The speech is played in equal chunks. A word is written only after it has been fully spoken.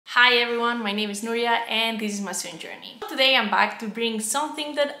Hi everyone, my name is Nuria and this is my sewing journey. Today I'm back to bring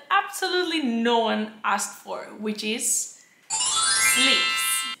something that absolutely no one asked for, which is sleeves.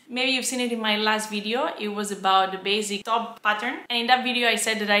 Maybe you've seen it in my last video. It was about the basic top pattern, and in that video I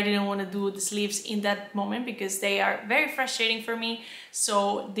said that I didn't want to do the sleeves in that moment because they are very frustrating for me.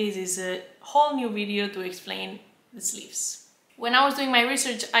 So this is a whole new video to explain the sleeves. When I was doing my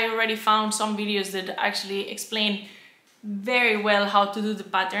research, I already found some videos that actually explain very well how to do the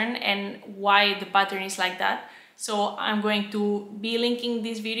pattern and why the pattern is like that. So I'm going to be linking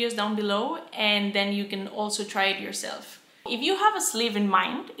these videos down below, and then you can also try it yourself. If you have a sleeve in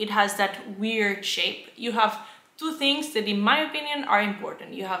mind, it has that weird shape. You have two things that in my opinion are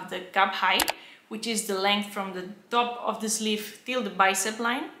important. You have the cap height, which is the length from the top of the sleeve till the bicep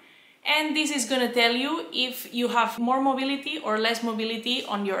line. And this is going to tell you if you have more mobility or less mobility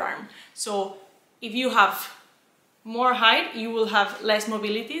on your arm. So if you have more height, you will have less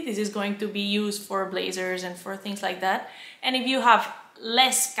mobility. This is going to be used for blazers and for things like that. And if you have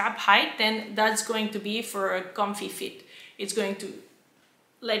less cap height, then that's going to be for a comfy fit. It's going to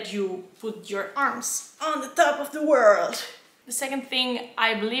let you put your arms on the top of the world. The second thing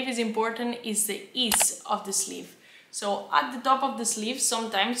I believe is important is the ease of the sleeve. So at the top of the sleeve,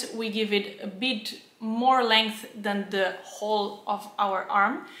 sometimes we give it a bit more length than the whole of our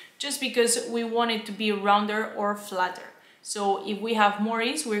arm, just because we want it to be rounder or flatter. So if we have more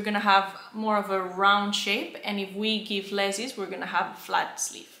ease, we're gonna have more of a round shape, and if we give less ease, we're gonna have a flat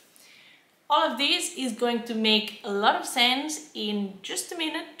sleeve. All of this is going to make a lot of sense in just a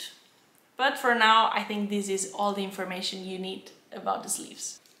minute, but for now, I think this is all the information you need about the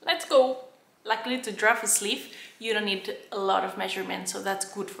sleeves. Let's go! Luckily, to draft a sleeve, you don't need a lot of measurement, so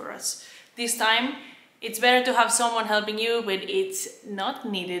that's good for us. This time, it's better to have someone helping you, but it's not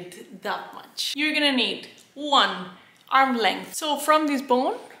needed that much. You're gonna need 1 arm length. So from this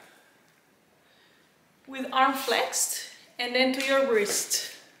bone, with arm flexed, and then to your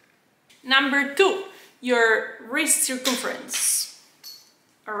wrist. Number 2, your wrist circumference,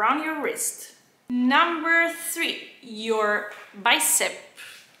 around your wrist. Number 3, your bicep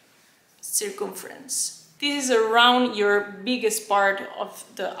circumference. This is around your biggest part of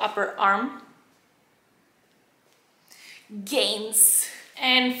the upper arm. Gains.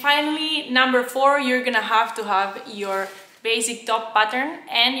 And finally, number 4, you're gonna have to have your basic top pattern,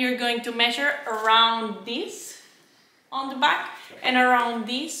 and you're going to measure around this on the back and around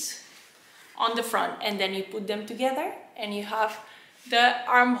this on the front, and then you put them together and you have the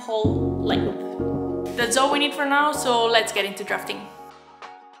armhole length. That's all we need for now, so let's get into drafting.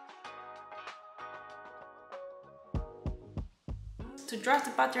 To draft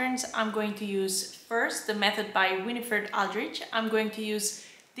the patterns, I'm going to use first the method by Winifred Aldrich. I'm going to use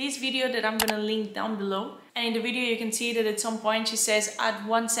this video that I'm going to link down below. And in the video you can see that at some point she says add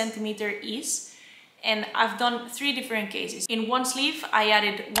 1 centimeter ease. And I've done 3 different cases. In one sleeve I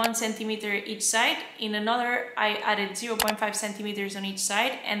added 1 centimeter each side. In another I added 0.5 centimeters on each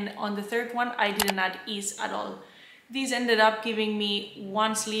side. And on the third one I didn't add ease at all. This ended up giving me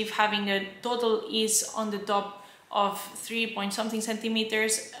one sleeve having a total ease on the top of 3 point something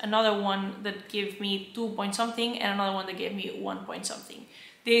centimeters, another one that gave me 2 point something, and another one that gave me 1 point something.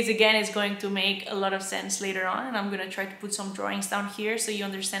 This again is going to make a lot of sense later on, and I'm going to try to put some drawings down here so you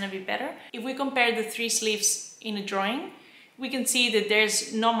understand a bit better. If we compare the 3 sleeves in a drawing, we can see that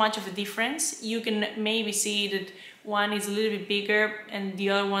there's not much of a difference. You can maybe see that one is a little bit bigger and the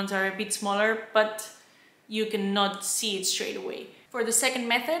other ones are a bit smaller, but you cannot see it straight away. For the second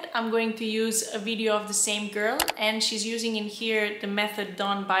method, I'm going to use a video of the same girl, and she's using in here the method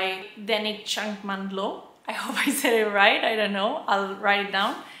done by Dennic Chunman Lo. I hope I said it right, I don't know, I'll write it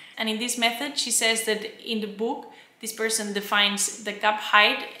down. And in this method, she says that in the book, this person defines the cap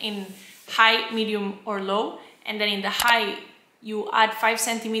height in high, medium or low, and then in the high, you add 5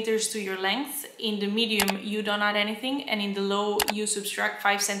 centimeters to your length, in the medium you don't add anything, and in the low you subtract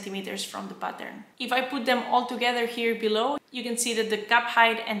 5 centimeters from the pattern. If I put them all together here below, you can see that the cap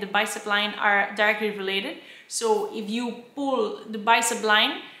height and the bicep line are directly related. So if you pull the bicep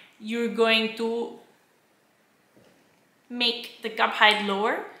line, you're going to make the cap height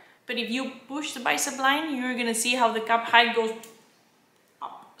lower, but if you push the bicep line, you're gonna see how the cap height goes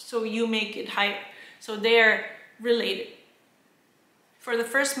up, so you make it higher. So they're related. For the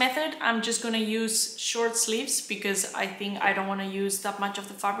first method, I'm just gonna use short sleeves because I think I don't wanna use that much of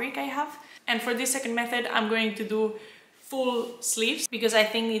the fabric I have. And for this second method, I'm going to do full sleeves because I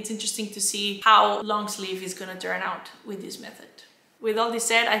think it's interesting to see how long sleeve is gonna turn out with this method. With all this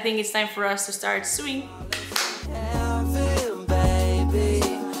said, I think it's time for us to start sewing.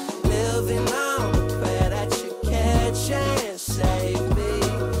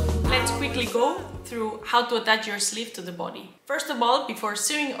 quickly go through how to attach your sleeve to the body. First of all, before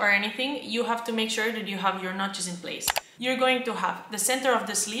sewing or anything, you have to make sure that you have your notches in place. You're going to have the center of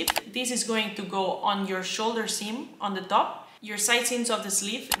the sleeve. This is going to go on your shoulder seam on the top. Your side seams of the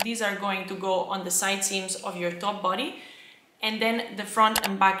sleeve, these are going to go on the side seams of your top body. And then the front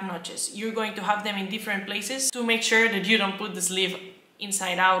and back notches. You're going to have them in different places to make sure that you don't put the sleeve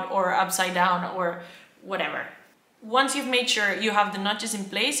inside out or upside down or whatever. Once you've made sure you have the notches in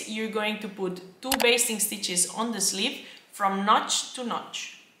place, you're going to put 2 basting stitches on the sleeve from notch to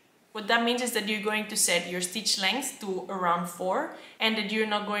notch. What that means is that you're going to set your stitch length to around 4 and that you're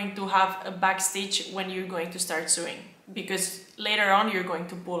not going to have a back stitch when you're going to start sewing, because later on you're going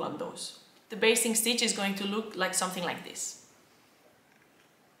to pull on those. The basting stitch is going to look like something like this.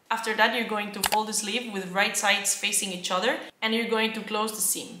 After that, you're going to fold the sleeve with right sides facing each other and you're going to close the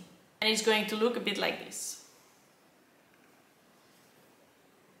seam. And it's going to look a bit like this.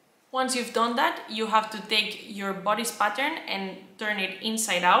 Once you've done that, you have to take your bodice pattern and turn it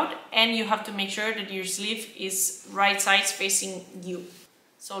inside out, and you have to make sure that your sleeve is right sides facing you.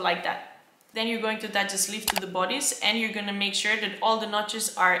 So like that. Then you're going to attach the sleeve to the bodice and you're going to make sure that all the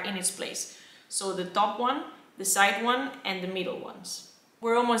notches are in its place. So the top one, the side one and the middle ones.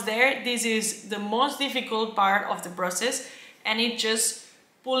 We're almost there. This is the most difficult part of the process, and it's just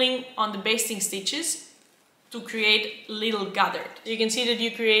pulling on the basting stitches to create little gathered. You can see that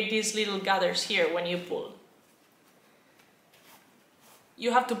you create these little gathers here when you pull.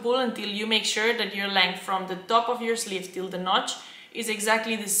 You have to pull until you make sure that your length from the top of your sleeve till the notch is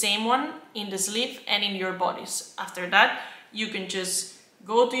exactly the same one in the sleeve and in your bodice. After that, you can just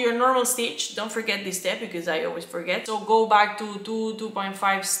go to your normal stitch. Don't forget this step because I always forget. So go back to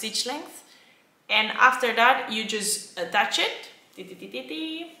 2.5 stitch length, and after that you just attach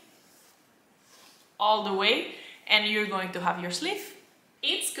it all the way and you're going to have your sleeve.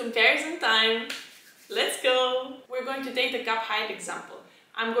 It's comparison time. Let's go! We're going to take the cap height example.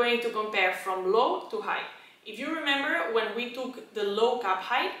 I'm going to compare from low to high. If you remember, when we took the low cap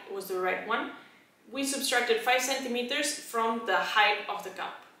height, it was the red one, we subtracted 5 centimeters from the height of the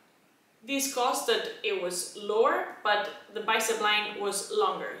cap. This caused that it was lower, but the bicep line was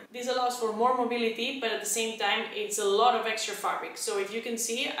longer. This allows for more mobility, but at the same time, it's a lot of extra fabric. So if you can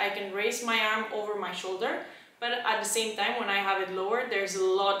see, I can raise my arm over my shoulder, but at the same time, when I have it lower, there's a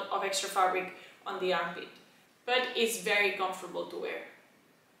lot of extra fabric on the armpit. But it's very comfortable to wear.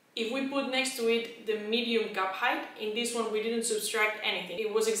 If we put next to it the medium cap height, in this one we didn't subtract anything.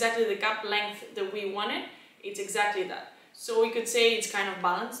 It was exactly the cap length that we wanted. It's exactly that. So we could say it's kind of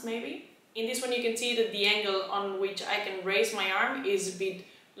balanced maybe. In this one you can see that the angle on which I can raise my arm is a bit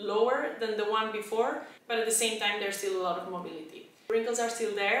lower than the one before, but at the same time there's still a lot of mobility. Wrinkles are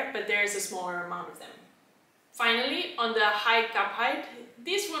still there, but there's a smaller amount of them. Finally, on the high cap height,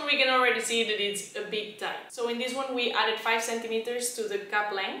 this one we can already see that it's a bit tight. So in this one we added 5 centimeters to the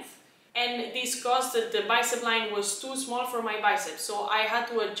cap length, and this caused that the bicep line was too small for my bicep. So I had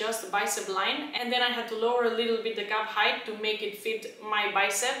to adjust the bicep line, and then I had to lower a little bit the cap height to make it fit my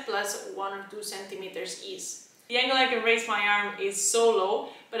bicep plus 1 or 2 centimeters ease. The angle I can raise my arm is so low,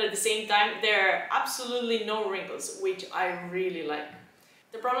 but at the same time there are absolutely no wrinkles, which I really like.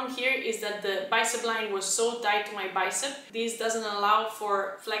 The problem here is that the bicep line was so tight to my bicep, this doesn't allow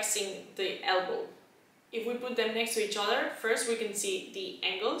for flexing the elbow. If we put them next to each other, first we can see the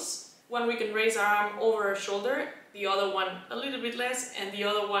angles. One we can raise our arm over our shoulder, the other one a little bit less, and the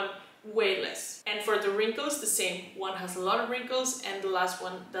other one way less. And for the wrinkles, the same. One has a lot of wrinkles and the last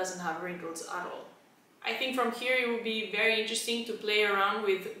one doesn't have wrinkles at all. I think from here it would be very interesting to play around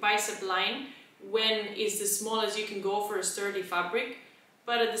with bicep line when it's the smallest you can go for a sturdy fabric.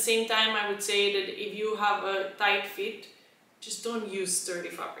 But at the same time, I would say that if you have a tight fit, just don't use sturdy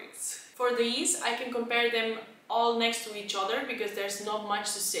fabrics. For the ease, I can compare them all next to each other because there's not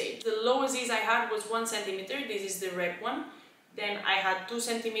much to say. The lowest ease I had was 1 centimeter, this is the red one. Then I had 2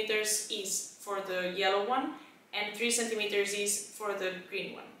 centimeters ease for the yellow one and 3 centimeters ease for the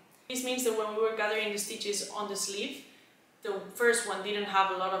green one. This means that when we were gathering the stitches on the sleeve, the first one didn't have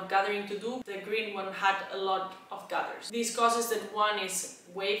a lot of gathering to do, the green one had a lot of gathers. This causes that one is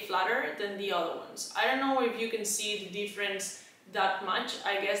way flatter than the other ones. I don't know if you can see the difference that much.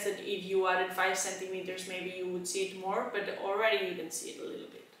 I guess that if you added 5 centimeters maybe you would see it more, but already you can see it a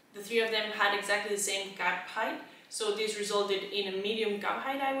little bit. The three of them had exactly the same cap height, so this resulted in a medium cap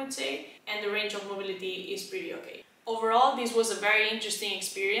height, I would say, and the range of mobility is pretty okay. Overall, this was a very interesting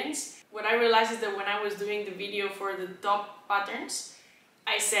experience. What I realized is that when I was doing the video for the top patterns,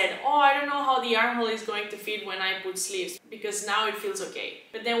 I said, oh, I don't know how the armhole is going to fit when I put sleeves, because now it feels okay.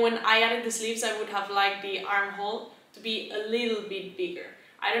 But then when I added the sleeves, I would have liked the armhole to be a little bit bigger.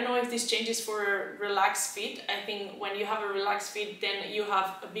 I don't know if this changes for relaxed fit. I think when you have a relaxed fit, then you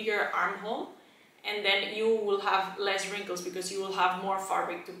have a bigger armhole, and then you will have less wrinkles because you will have more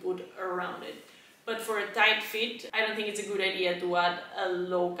fabric to put around it. But for a tight fit, I don't think it's a good idea to add a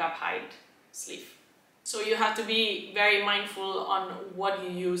low cap height sleeve. So you have to be very mindful on what you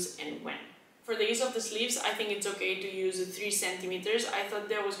use and when. For the use of the sleeves, I think it's okay to use 3 centimeters. I thought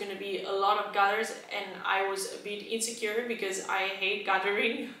there was going to be a lot of gathers and I was a bit insecure because I hate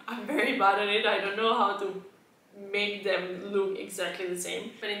gathering. I'm very bad at it. I don't know how to make them look exactly the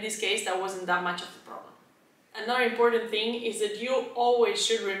same. But in this case, that wasn't that much of a problem. Another important thing is that you always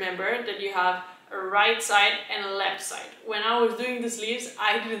should remember that you have a right side and a left side. When I was doing the sleeves,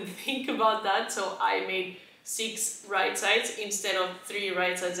 I didn't think about that, so I made 6 right sides instead of 3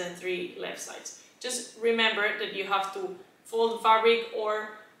 right sides and 3 left sides. Just remember that you have to fold the fabric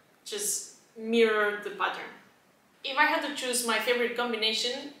or just mirror the pattern. If I had to choose my favorite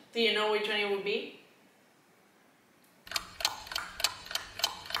combination, do you know which one it would be?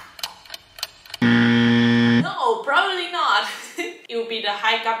 No, probably not. It would be the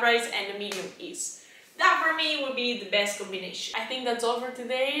high cap rise and the medium ease. That for me would be the best combination. I think that's all for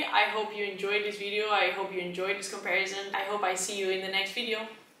today. I hope you enjoyed this video. I hope you enjoyed this comparison. I hope I see you in the next video.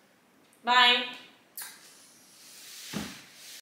 Bye!